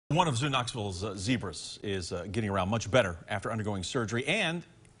One of Zoo Knoxville's zebras is getting around much better after undergoing surgery, and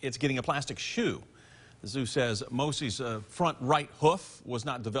it's getting a plastic shoe. The zoo says Mosi's front right hoof was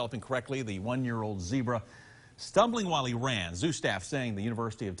not developing correctly. The one-year-old zebra stumbling while he ran. Zoo staff saying the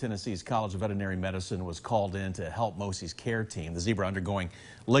University of Tennessee's College of Veterinary Medicine was called in to help Mosi's care team. The zebra undergoing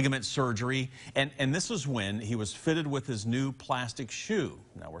ligament surgery, and this was when he was fitted with his new plastic shoe.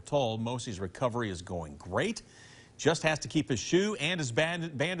 Now, we're told Mosi's recovery is going great. Just has to keep his shoe and his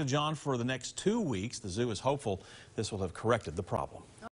bandage on for the next 2 weeks. The zoo is hopeful this will have corrected the problem.